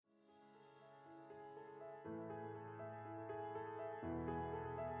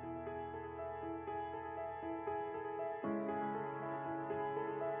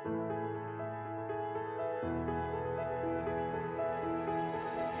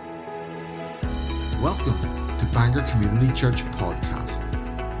Welcome to Bangor Community Church Podcast.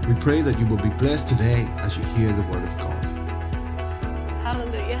 We pray that you will be blessed today as you hear the Word of God.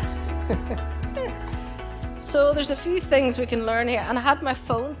 Hallelujah. So there's a few things we can learn here, and I had my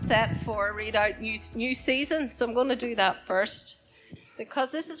phone set for read out new season, so I'm going to do that first,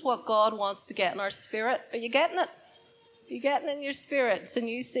 because this is what God wants to get in our spirit. Are you getting it? Are you getting it in your spirit? It's a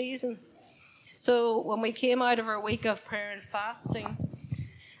new season. So when we came out of our week of prayer and fasting,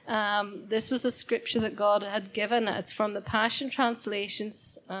 this was a scripture that God had given. It's from the Passion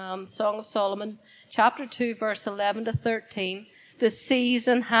Translations, Song of Solomon, chapter 2, verse 11 to 13. The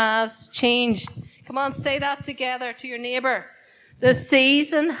season has changed. Come on, say that together to your neighbour. The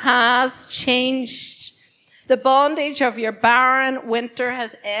season has changed. The bondage of your barren winter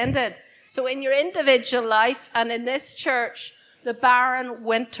has ended. So in your individual life and in this church, the barren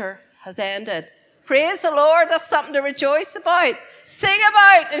winter has ended. Praise the Lord. That's something to rejoice about. Sing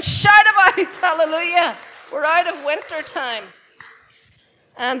about and shout about. Hallelujah. We're out of winter time.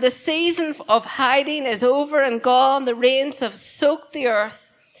 And the season of hiding is over and gone. The rains have soaked the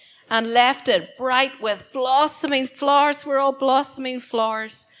earth and left it bright with blossoming flowers. We're all blossoming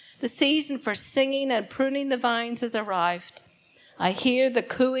flowers. The season for singing and pruning the vines has arrived. I hear the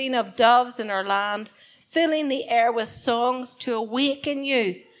cooing of doves in our land, filling the air with songs to awaken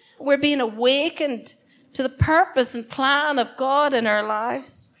you. We're being awakened to the purpose and plan of God in our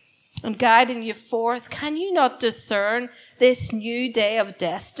lives and guiding you forth. Can you not discern this new day of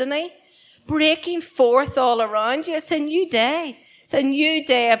destiny breaking forth all around you? It's a new day. It's a new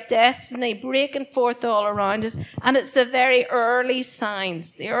day of destiny breaking forth all around us. And it's the very early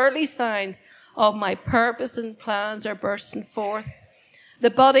signs of my purpose and plans are bursting forth. The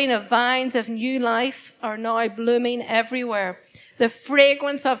budding of vines of new life are now blooming everywhere. The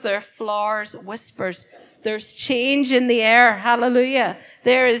fragrance of their flowers whispers, there's change in the air. Hallelujah.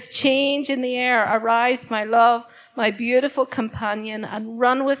 There is change in the air. Arise, my love, my beautiful companion, and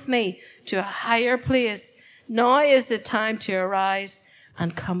run with me to a higher place. Now is the time to arise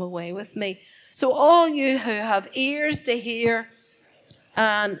and come away with me. So all you who have ears to hear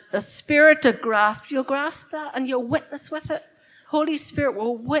and a spirit to grasp, you'll grasp that and you'll witness with it. Holy Spirit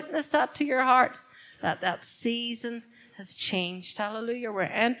will witness that to your hearts, that season has changed. Hallelujah. We're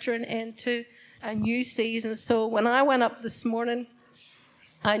entering into a new season. So when I went up this morning,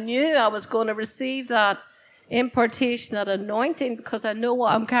 I knew I was going to receive that impartation, that anointing, because I know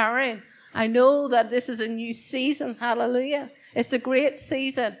what I'm carrying. I know that this is a new season. Hallelujah. It's a great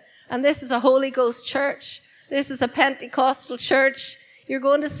season. And this is a Holy Ghost church. This is a Pentecostal church. You're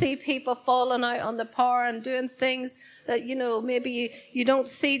going to see people falling out on the power and doing things that, maybe you don't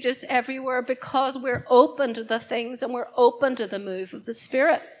see just everywhere, because we're open to the things and we're open to the move of the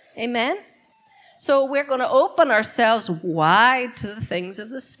Spirit. Amen? So we're going to open ourselves wide to the things of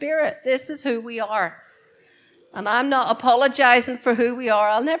the Spirit. This is who we are. And I'm not apologizing for who we are.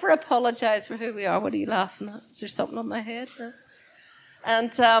 I'll never apologize for who we are. What are you laughing at? Is there something on my head? No?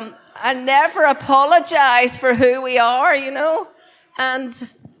 And I never apologize for who we are, And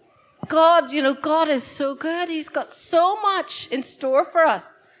God, God is so good. He's got so much in store for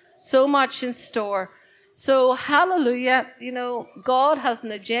us. So much in store. So, hallelujah. God has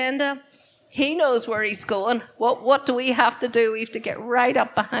an agenda. He knows where he's going. What do we have to do? We have to get right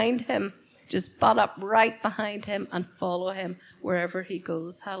up behind him. Just butt up right behind him and follow him wherever he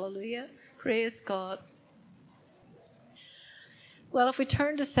goes. Hallelujah. Praise God. Well, if we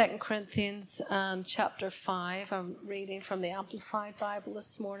turn to 2 Corinthians chapter 5, I'm reading from the Amplified Bible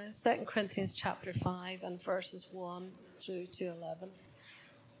this morning. 2 Corinthians chapter 5 and verses 1 through to 11.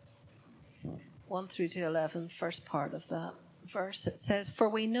 1 through to 11, first part of that verse. It says, "For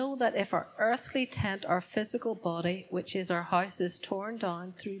we know that if our earthly tent, our physical body, which is our house, is torn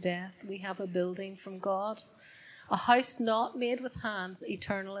down through death, we have a building from God, a house not made with hands,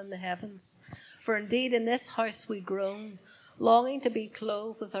 eternal in the heavens. For indeed in this house we groan, longing to be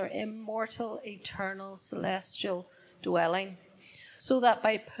clothed with our immortal, eternal, celestial dwelling, so that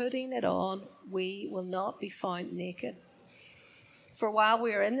by putting it on we will not be found naked. For while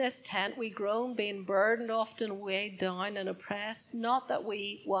we are in this tent, we groan, being burdened, often weighed down and oppressed, not that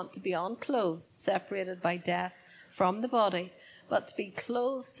we want to be unclothed, separated by death from the body, but to be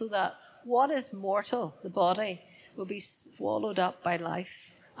clothed so that what is mortal, the body, will be swallowed up by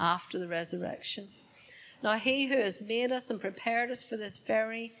life after the resurrection. Now he who has made us and prepared us for this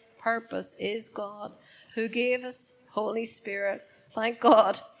very purpose is God, who gave us Holy Spirit. Thank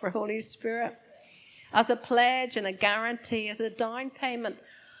God for Holy Spirit. As a pledge and a guarantee, as a down payment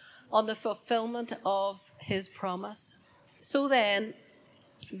on the fulfillment of his promise. So then,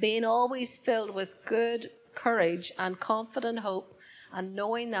 being always filled with good courage and confident hope, and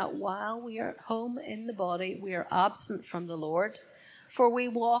knowing that while we are at home in the body, we are absent from the Lord. For we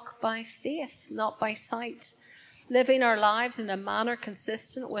walk by faith, not by sight, living our lives in a manner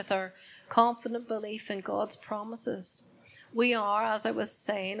consistent with our confident belief in God's promises. We are, as I was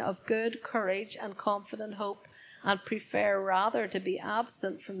saying, of good courage and confident hope, and prefer rather to be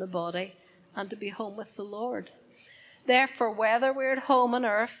absent from the body and to be home with the Lord. Therefore, whether we're at home on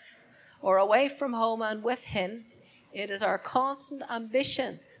earth or away from home and with him, it is our constant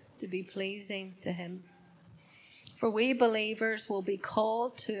ambition to be pleasing to him. For we believers will be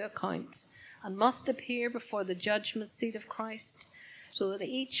called to account and must appear before the judgment seat of Christ, so that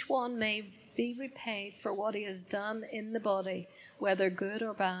each one may be repaid for what he has done in the body, whether good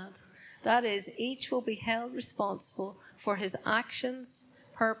or bad. That is, each will be held responsible for his actions,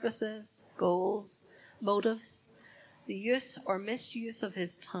 purposes, goals, motives, the use or misuse of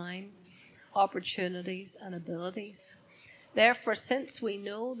his time, opportunities, and abilities. Therefore, since we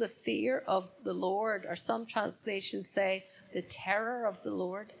know the fear of the Lord, or some translations say the terror of the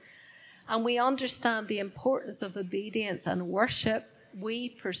Lord, and we understand the importance of obedience and worship, we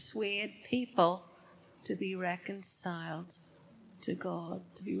persuade people to be reconciled to God,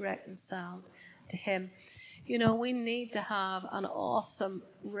 to be reconciled to him. You know, we need to have an awesome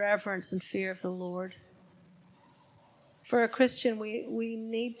reverence and fear of the Lord. For a Christian, we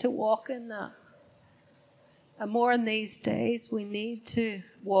need to walk in that. And more in these days, we need to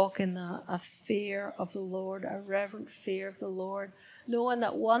walk in that, a fear of the Lord, a reverent fear of the Lord, knowing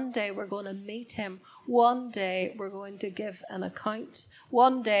that one day we're going to meet him. One day we're going to give an account.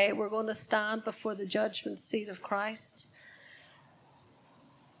 One day we're going to stand before the judgment seat of Christ.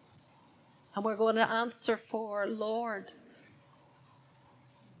 And we're going to answer for, Lord,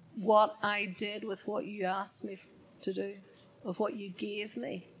 what I did with what you asked me to do, of what you gave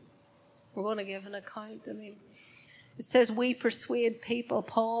me. We're going to give an account. I mean, it says we persuade people.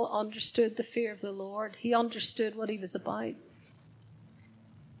 Paul understood the fear of the Lord. He understood what he was about.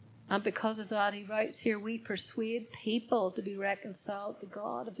 And because of that, he writes here, we persuade people to be reconciled to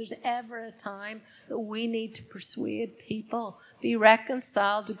God. If there's ever a time that we need to persuade people, be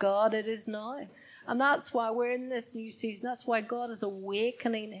reconciled to God, it is now. And that's why we're in this new season. That's why God is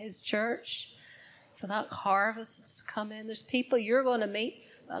awakening his church for that harvest that's come in. There's people you're going to meet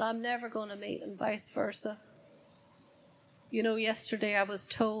that I'm never going to meet, and vice versa. You know, yesterday I was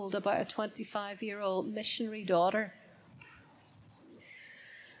told about a 25-year-old missionary daughter.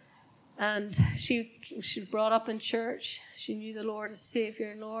 And she brought up in church. She knew the Lord as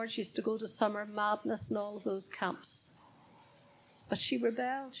Savior and Lord. She used to go to Summer Madness and all of those camps. But she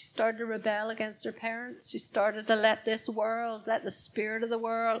rebelled. She started to rebel against her parents. She started to let this world, let the spirit of the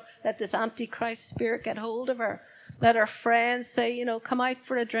world, let this Antichrist spirit get hold of her. Let her friends say, you know, come out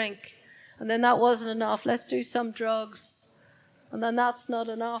for a drink. And then that wasn't enough. Let's do some drugs. And then that's not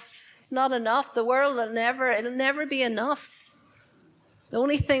enough. It's not enough. The world it'll never be enough. The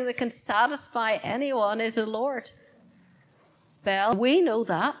only thing that can satisfy anyone is the Lord. Well, we know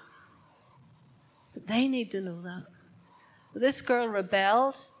that. But they need to know that. This girl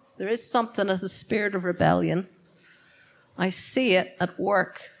rebelled. There is something as a spirit of rebellion. I see it at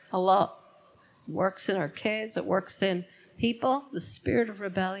work a lot. It works in our kids. It works in people. The spirit of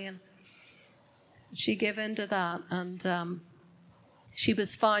rebellion. She gave in to that. And she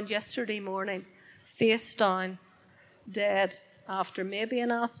was found yesterday morning, face down, dead, after maybe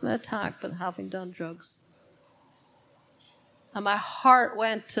an asthma attack, but having done drugs. And my heart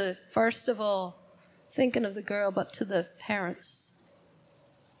went to, first of all, thinking of the girl, but to the parents.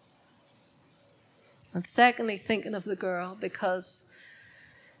 And secondly, thinking of the girl, because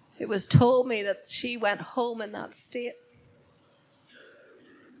it was told me that she went home in that state.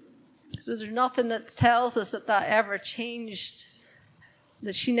 So there's nothing that tells us that ever changed,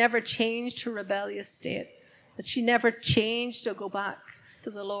 that she never changed her rebellious state, that she never changed to go back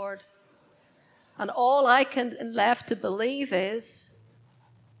to the Lord. And all I can left to believe is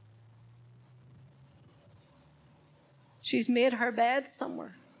she's made her bed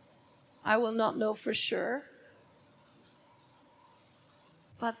somewhere. I will not know for sure.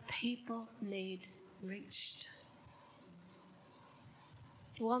 But people need reached.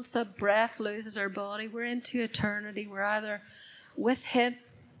 Once that breath loses our body, we're into eternity. We're either with him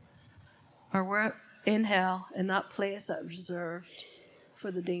or we're in hell, in that place that was reserved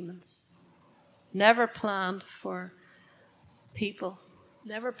for the demons. Never planned for people.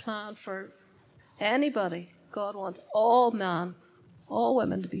 Never planned for anybody. God wants all men, all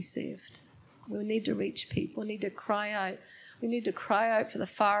women to be saved. We need to reach people. We need to cry out. We need to cry out for the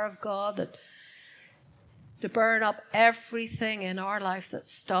fire of God to burn up everything in our life that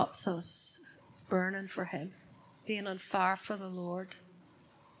stops us burning for him, being on fire for the Lord.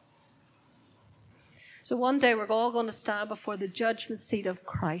 So one day we're all going to stand before the judgment seat of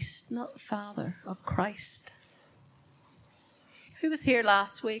Christ, not the Father, of Christ. Who was here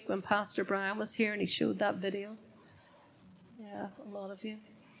last week when Pastor Brian was here and he showed that video? Yeah, a lot of you.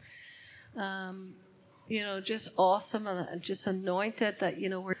 Just awesome and just anointed that,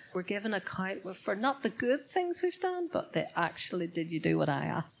 we're given account for not the good things we've done, but did you do what I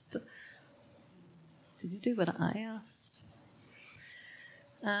asked? Did you do what I asked?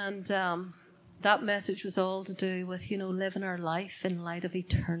 And that message was all to do with, living our life in light of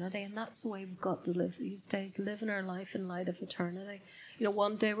eternity. And that's the way we've got to live these days, living our life in light of eternity.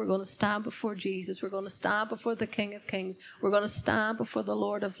 One day we're going to stand before Jesus. We're going to stand before the King of Kings. We're going to stand before the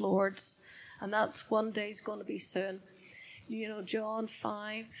Lord of Lords. And that's one day is going to be soon. John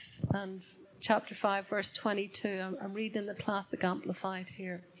 5 and chapter 5, verse 22. I'm reading the Classic Amplified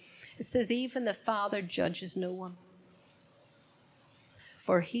here. It says, even the Father judges no one.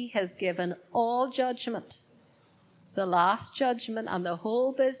 For he has given all judgment, the last judgment and the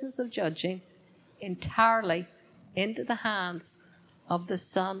whole business of judging, entirely into the hands of the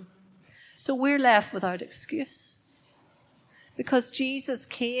Son. So we're left without excuse. Because Jesus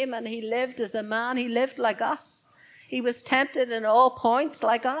came and he lived as a man. He lived like us. He was tempted in all points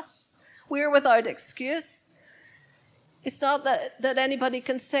like us. We're without excuse. It's not that anybody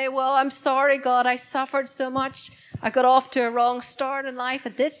can say, well, I'm sorry, God, I suffered so much. I got off to a wrong start in life,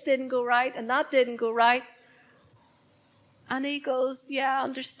 and this didn't go right, and that didn't go right. And he goes, yeah, I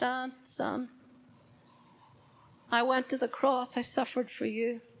understand, son. I went to the cross. I suffered for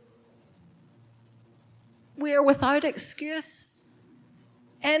you. We are without excuse.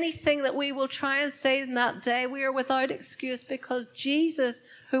 Anything that we will try and say in that day, we are without excuse because Jesus,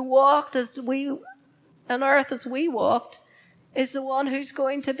 who walked on earth as we walked, is the one who's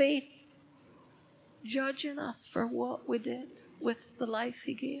going to be judging us for what we did with the life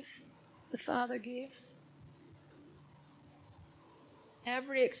he gave, the Father gave.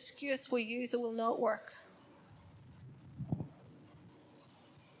 Every excuse we use, it will not work.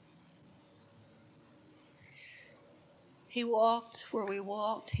 He walked where we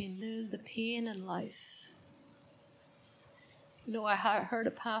walked. He knew the pain in life. I heard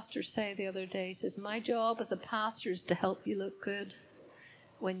a pastor say the other day, he says, my job as a pastor is to help you look good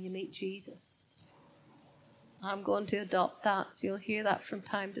when you meet Jesus. I'm going to adopt that, so you'll hear that from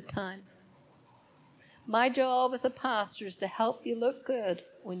time to time. My job as a pastor is to help you look good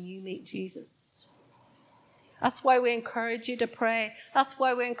when you meet Jesus. That's why we encourage you to pray. That's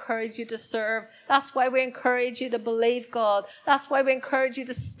why we encourage you to serve. That's why we encourage you to believe God. That's why we encourage you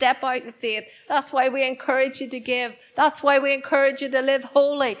to step out in faith. That's why we encourage you to give. That's why we encourage you to live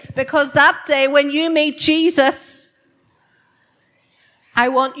holy. Because that day when you meet Jesus, I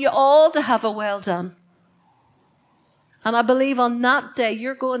want you all to have a well done. And I believe on that day,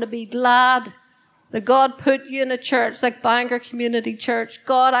 you're going to be glad that God put you in a church like Bangor Community Church.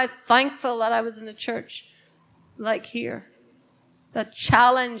 God, I'm thankful that I was in a church like here that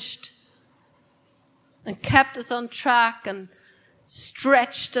challenged and kept us on track and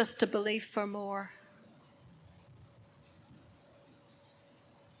stretched us to believe for more.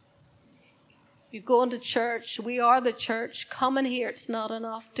 You go into church, we are the church. Coming here, it's not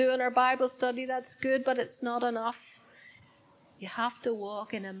enough. Doing our Bible study, that's good, but it's not enough. You have to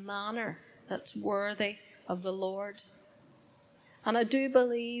walk in a manner that's worthy of the Lord. And I do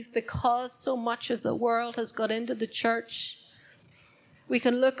believe because so much of the world has got into the church, we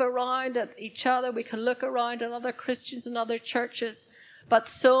can look around at each other, we can look around at other Christians and other churches, but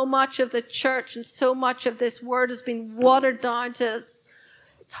so much of the church and so much of this word has been watered down to,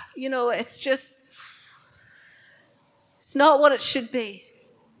 it's not what it should be.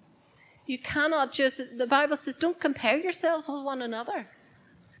 You cannot the Bible says, don't compare yourselves with one another.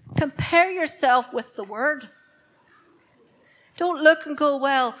 Compare yourself with the Word. Don't look and go,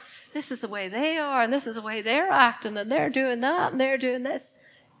 well, this is the way they are, and this is the way they're acting, and they're doing that, and they're doing this.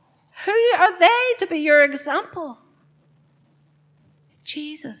 Who are they to be your example?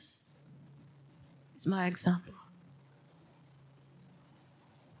 Jesus is my example.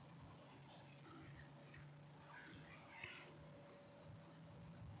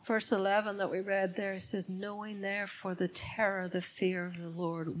 Verse 11 that we read there says, knowing therefore the terror, the fear of the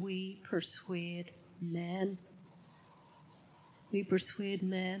Lord, we persuade men. We persuade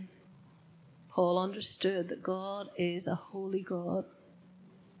men. Paul understood that God is a holy God.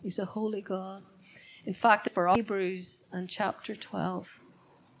 He's a holy God. In fact, for Hebrews and chapter 12,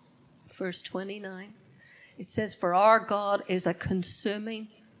 verse 29, it says, for our God is a consuming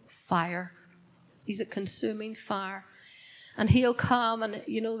fire. He's a consuming fire. And he'll come, and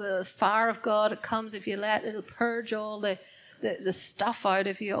the fire of God, it comes if you let it, it'll purge all the the stuff out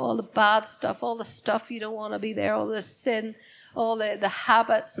of you, all the bad stuff, all the stuff you don't want to be there, all the sin, all the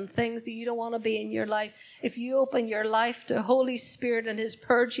habits and things that you don't want to be in your life. If you open your life to Holy Spirit and his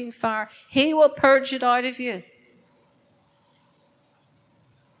purging fire, he will purge it out of you.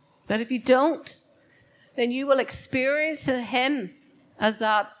 But if you don't, then you will experience him as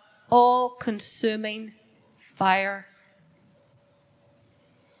that all-consuming fire.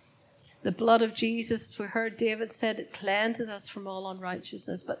 The blood of Jesus, we heard David said, it cleanses us from all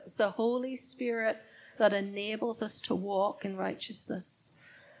unrighteousness. But it's the Holy Spirit that enables us to walk in righteousness.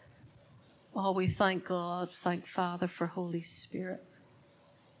 Oh, we thank God, thank Father for Holy Spirit.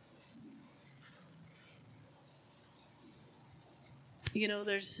 You know,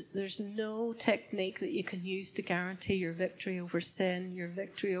 there's no technique that you can use to guarantee your victory over sin, your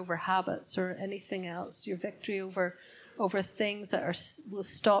victory over habits or anything else, your victory over things that will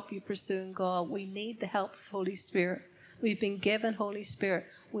stop you pursuing God. We need the help of Holy Spirit. We've been given Holy Spirit.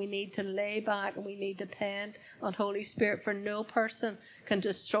 We need to lay back and we need to depend on Holy Spirit, for no person can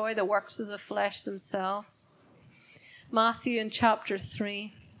destroy the works of the flesh themselves. Matthew in chapter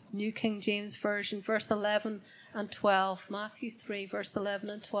 3, New King James Version, verse 11 and 12. Matthew 3, verse 11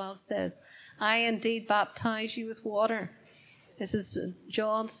 and 12 says, I indeed baptize you with water. This is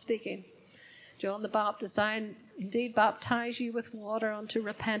John speaking. John the Baptist, I indeed baptize you with water unto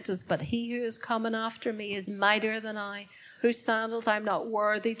repentance, but he who is coming after me is mightier than I, whose sandals I'm not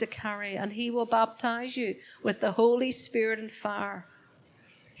worthy to carry, and he will baptize you with the Holy Spirit and fire.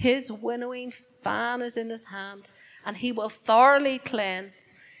 His winnowing fan is in his hand, and he will thoroughly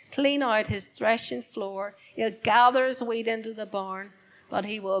clean out his threshing floor. He'll gather his wheat into the barn, but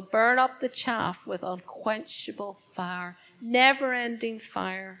he will burn up the chaff with unquenchable fire, never-ending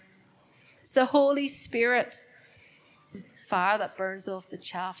fire. It's the Holy Spirit, fire that burns off the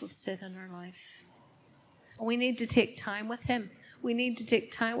chaff of sin in our life. And we need to take time with him. We need to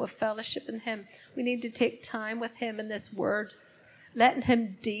take time with fellowship in him. We need to take time with him in this word, letting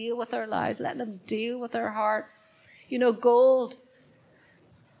him deal with our lives, letting him deal with our heart. You know, gold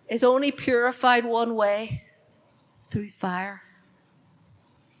is only purified one way, through fire.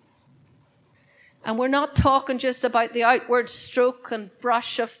 And we're not talking just about the outward stroke and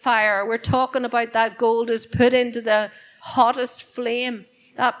brush of fire. We're talking about that gold is put into the hottest flame,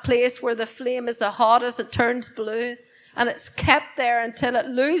 that place where the flame is the hottest, it turns blue, and it's kept there until it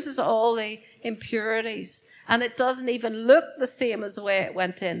loses all the impurities, and it doesn't even look the same as the way it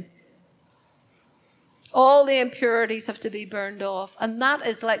went in. All the impurities have to be burned off, and that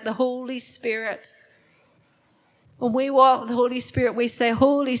is like the Holy Spirit. When we walk with the Holy Spirit, we say,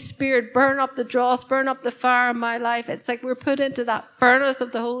 Holy Spirit, burn up the dross, burn up the fire in my life. It's like we're put into that furnace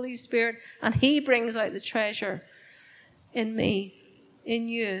of the Holy Spirit, and he brings out the treasure in me, in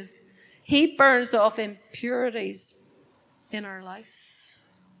you. He burns off impurities in our life.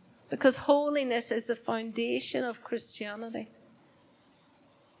 Because holiness is the foundation of Christianity.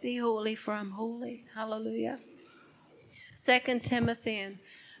 Be holy, for I'm holy. Hallelujah. 2 Timothy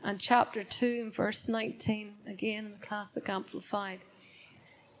and chapter 2 and verse 19, again in the Classic Amplified.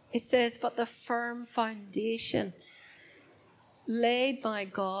 It says, but the firm foundation laid by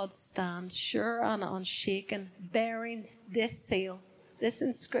God stands sure and unshaken, bearing this seal, this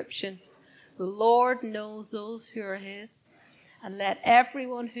inscription: the Lord knows those who are his, and let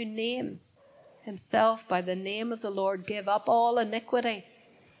everyone who names himself by the name of the Lord give up all iniquity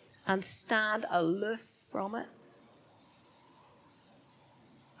and stand aloof from it.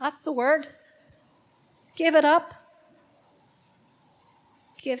 That's the word. Give it up.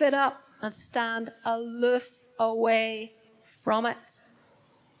 Give it up and stand aloof, away from it.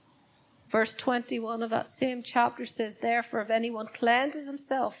 Verse 21 of that same chapter says, therefore, if anyone cleanses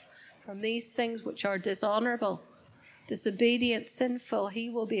himself from these things which are dishonorable, disobedient, sinful, he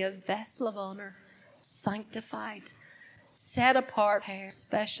will be a vessel of honor, sanctified, set apart for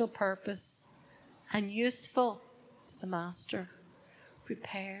special purpose, and useful to the master,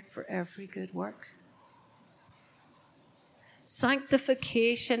 prepared for every good work.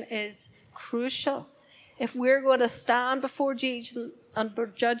 Sanctification is crucial if we're going to stand before Jesus on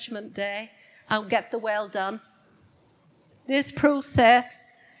Judgment Day and get the well done. This process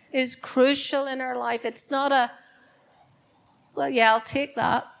is crucial in our life. It's not a, well, yeah, I'll take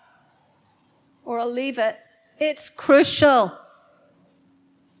that, or I'll leave it. It's crucial.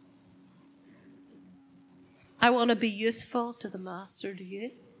 I want to be useful to the master. Do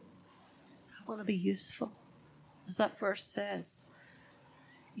you? I want to be useful, as that verse says.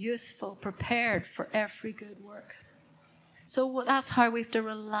 Useful, prepared for every good work. So that's how we have to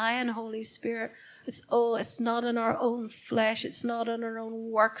rely on Holy Spirit. It's not in our own flesh. It's not in our own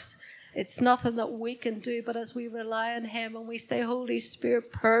works. It's nothing that we can do, but as we rely on him and we say, Holy Spirit,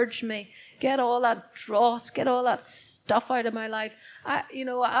 purge me. Get all that dross, get all that stuff out of my life.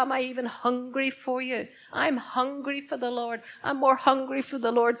 Am I even hungry for you? I'm hungry for the Lord. I'm more hungry for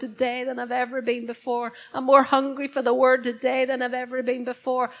the Lord today than I've ever been before. I'm more hungry for the word today than I've ever been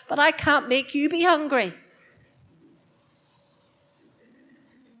before. But I can't make you be hungry.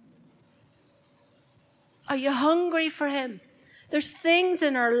 Are you hungry for him? There's things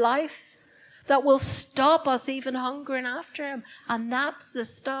in our life that will stop us even hungering after him. And that's the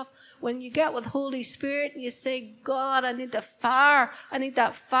stuff when you get with Holy Spirit and you say, God, I need the fire. I need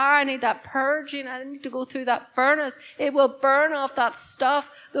that fire. I need that purging. I need to go through that furnace. It will burn off that stuff,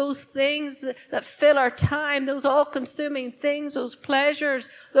 those things that fill our time, those all-consuming things, those pleasures,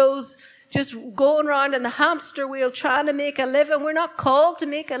 those just going around in the hamster wheel trying to make a living. We're not called to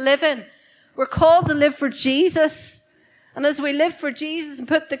make a living. We're called to live for Jesus. And as we live for Jesus and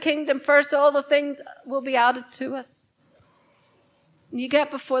put the kingdom first, all the things will be added to us. When you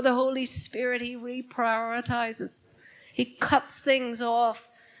get before the Holy Spirit, he reprioritizes. He cuts things off.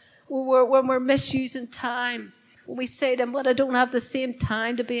 When we're misusing time, when we say to him, well, I don't have the same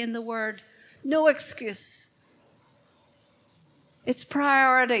time to be in the Word. No excuse. It's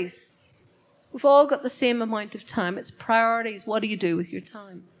priorities. We've all got the same amount of time. It's priorities. What do you do with your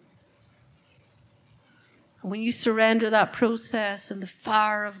time? And when you surrender that process and the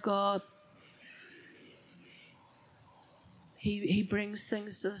fire of God, He brings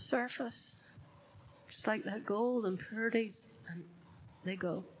things to the surface. Just like that gold and purities. And they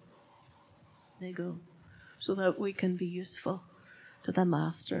go. They go. So that we can be useful to the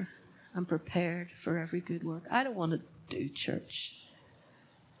Master and prepared for every good work. I don't want to do church.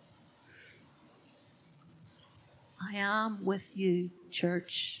 I am with you,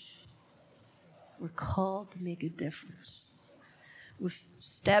 church. We're called to make a difference. We've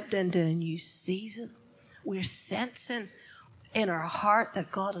stepped into a new season. We're sensing in our heart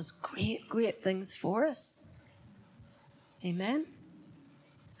that God has great, great things for us. Amen?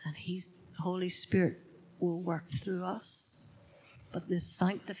 And the Holy Spirit will work through us. But this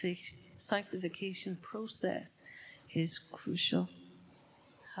sanctification process is crucial.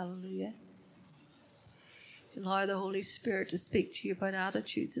 Hallelujah. Allow the Holy Spirit to speak to you about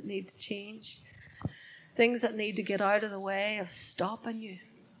attitudes that need to change. Things that need to get out of the way of stopping you,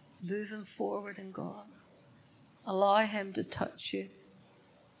 moving forward in God. Allow him to touch you.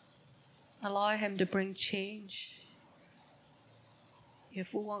 Allow him to bring change.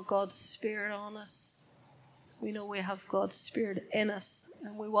 If we want God's Spirit on us, we know we have God's Spirit in us,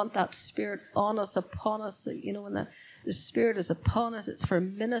 and we want that Spirit on us, upon us. When the Spirit is upon us, it's for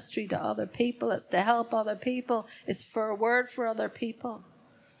ministry to other people. It's to help other people. It's for a word for other people.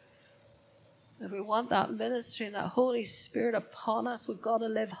 If we want that ministry and that Holy Spirit upon us, we've got to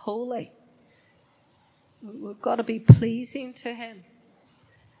live holy. We've got to be pleasing to him.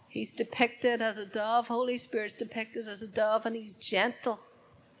 He's depicted as a dove. Holy Spirit's depicted as a dove, and he's gentle.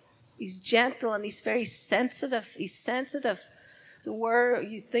 He's gentle and he's very sensitive. He's sensitive. So where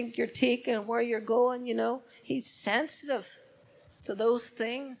you think you're taking, where you're going, he's sensitive to those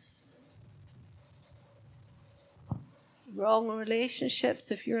things. Wrong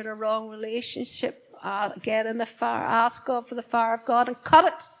relationships. If you're in a wrong relationship, get in the fire. Ask God for the fire of God and cut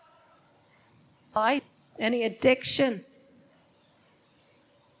it. Why? Any addiction.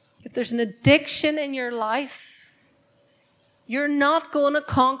 If there's an addiction in your life, you're not going to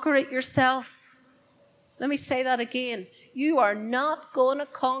conquer it yourself. Let me say that again. You are not going to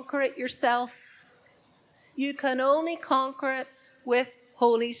conquer it yourself. You can only conquer it with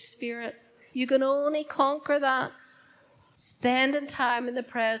Holy Spirit. You can only conquer that spending time in the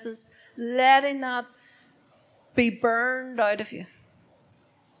presence, letting that be burned out of you.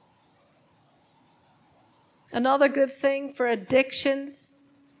 Another good thing for addictions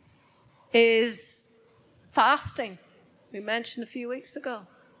is fasting. We mentioned a few weeks ago.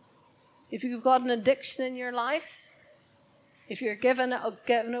 If you've got an addiction in your life, if you're given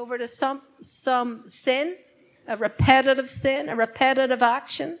over to some sin, a repetitive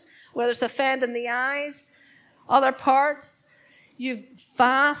action, whether it's offending the eyes, other parts, you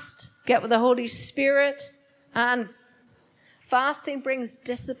fast, get with the Holy Spirit, and fasting brings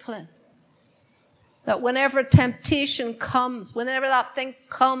discipline. That whenever temptation comes, whenever that thing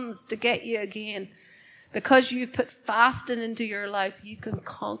comes to get you again, because you've put fasting into your life, you can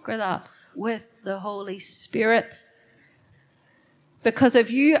conquer that with the Holy Spirit. Because if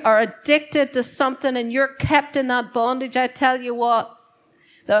you are addicted to something and you're kept in that bondage, I tell you what,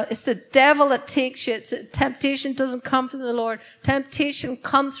 It's the devil that takes you. Temptation doesn't come from the Lord. Temptation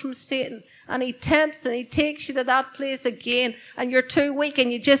comes from Satan. And he tempts and he takes you to that place again. And you're too weak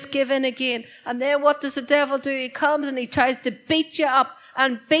and you just give in again. And then what does the devil do? He comes and he tries to beat you up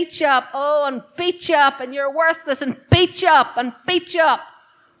and beat you up. Oh, and beat you up. And you're worthless and beat you up and beat you up.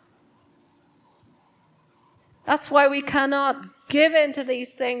 That's why we cannot give in to these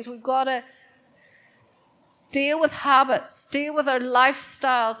things. We've got to deal with habits, deal with our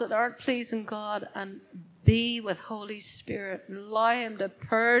lifestyles that aren't pleasing God, and be with Holy Spirit. Allow Him to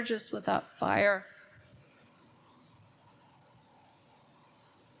purge us with that fire.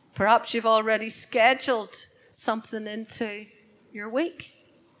 Perhaps you've already scheduled something into your week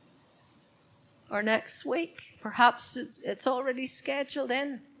or next week. Perhaps it's already scheduled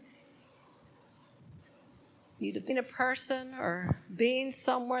in. You'd have been a person or being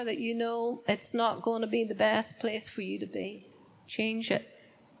somewhere that you know it's not going to be the best place for you to be. Change it.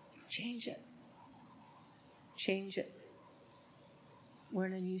 Change it. Change it. We're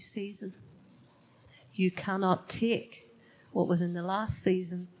in a new season. You cannot take what was in the last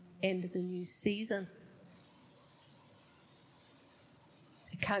season into the new season.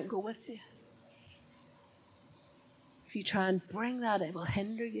 It can't go with you. If you try and bring that, it will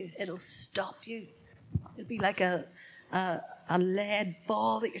hinder you. It'll stop you. It'll be like a lead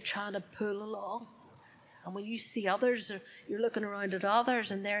ball that you're trying to pull along. And when you see others, you're looking around at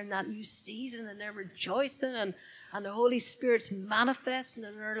others and they're in that new season and they're rejoicing and the Holy Spirit's manifesting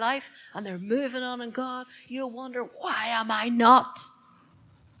in their life and they're moving on in God, you'll wonder, why am I not?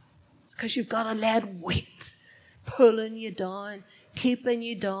 It's because you've got a lead weight pulling you down, keeping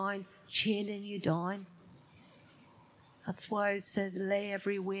you down, chaining you down. That's why it says, lay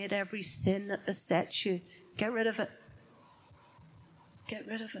every weight, every sin that besets you. Get rid of it. Get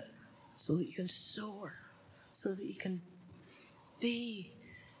rid of it so that you can soar, so that you can be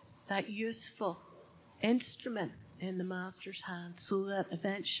that useful instrument in the Master's hand, so that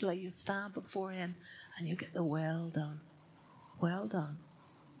eventually you stand before Him and you get the well done. Well done.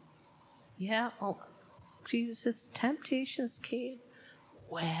 Yeah, Jesus says, temptations came.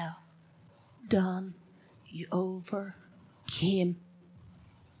 Well done. You overcame.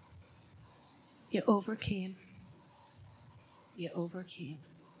 You overcame. You overcame.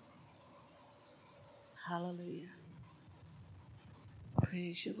 Hallelujah.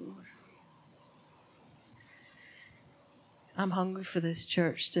 Praise you, Lord. I'm hungry for this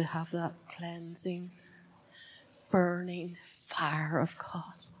church to have that cleansing, burning fire of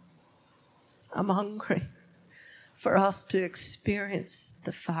God. I'm hungry for us to experience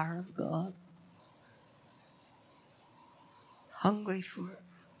the fire of God. Hungry for it.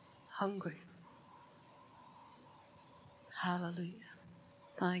 Hungry. Hallelujah.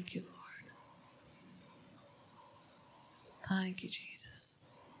 Thank you, Lord. Thank you, Jesus.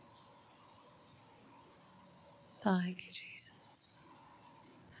 Thank you, Jesus.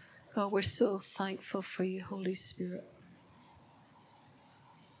 God, we're so thankful for you, Holy Spirit.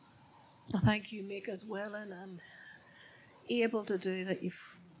 I thank you make us willing and able to do that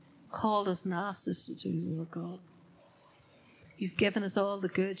you've called us and asked us to do, Lord God. You've given us all the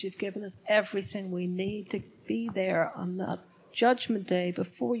good. You've given us everything we need to be there on that judgment day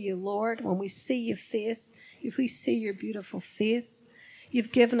before you, Lord. When we see your face, if we see your beautiful face,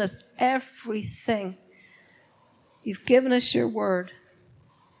 you've given us everything. You've given us your word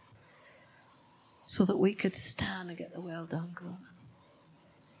so that we could stand and get the well done, God.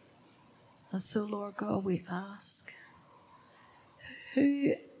 And so, Lord God, we ask,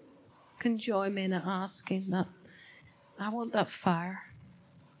 who can join me in asking that? I want that fire,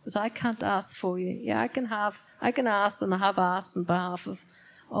 because I can't ask for you. Yeah, I can ask, and I have asked on behalf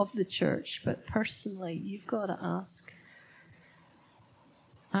of the church, but personally, you've got to ask.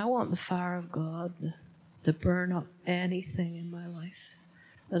 I want the fire of God to burn up anything in my life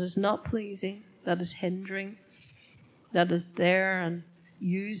that is not pleasing, that is hindering, that is there and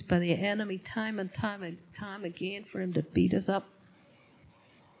used by the enemy time and time again for him to beat us up.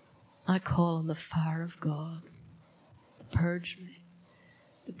 I call on the fire of God. Purge me,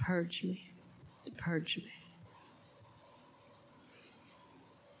 to purge me, to purge me.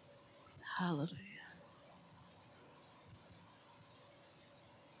 Hallelujah.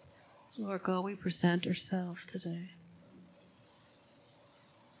 Lord God, we present ourselves today.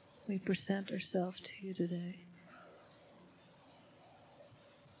 We present ourselves to you today.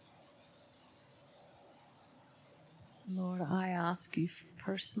 Lord, I ask you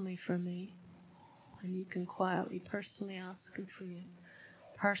personally for me. And you can quietly, personally ask him for you.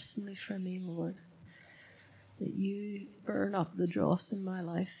 Personally for me, Lord. That you burn up the dross in my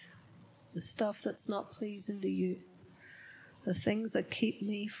life. The stuff that's not pleasing to you. The things that keep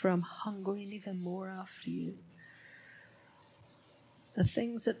me from hungering even more after you. The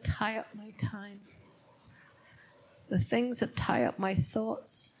things that tie up my time. The things that tie up my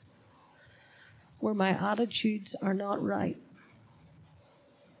thoughts. Where my attitudes are not right.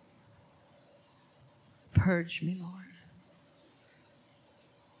 Purge me, Lord.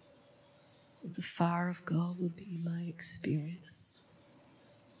 That the fire of God would be my experience.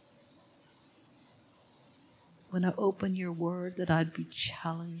 When I open your word, that I'd be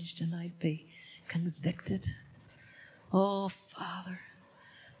challenged and I'd be convicted. Oh, Father,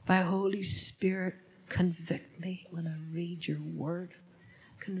 by Holy Spirit, convict me when I read your word.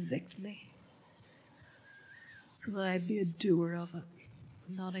 Convict me. So that I'd be a doer of it,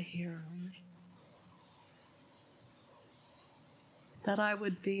 not a hearer only. That I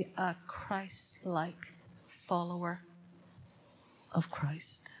would be a Christ-like follower of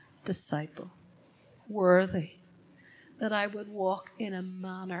Christ, disciple, worthy. That I would walk in a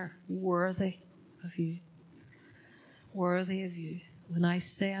manner worthy of you. Worthy of you. When I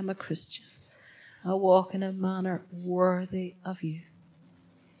say I'm a Christian, I walk in a manner worthy of you.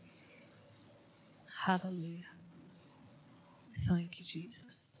 Hallelujah. Thank you,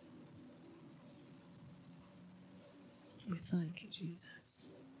 Jesus. We thank you, Jesus.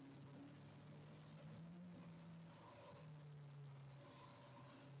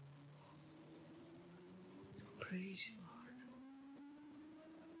 Praise you, Lord.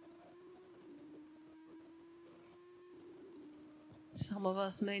 Some of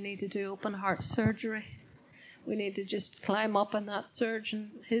us may need to do open heart surgery. We need to just climb up on that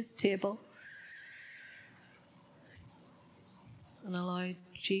surgeon, his table, and allow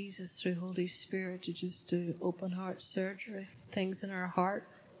Jesus through Holy Spirit to just do open heart surgery, things in our heart,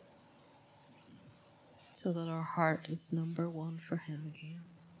 so that our heart is number one for him again.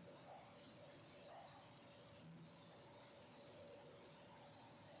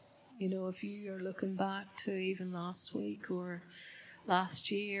 You know, if you are looking back to even last week or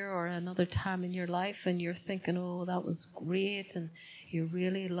last year or another time in your life and you're thinking, oh, that was great, and you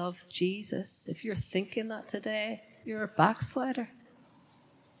really love Jesus, if you're thinking that today, you're a backslider.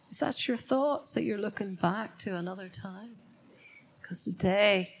 If that's your thoughts, that you're looking back to another time. Because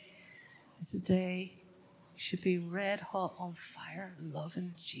today is a day you should be red hot on fire,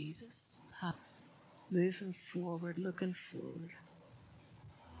 loving Jesus, moving forward, looking forward.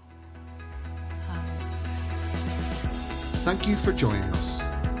 Thank you for joining us.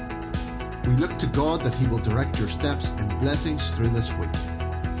 We look to God that He will direct your steps in blessings through this week.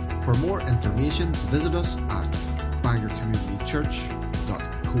 For more information, visit us at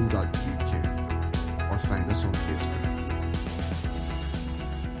bangorcommunitychurch.co.uk or find us on Facebook.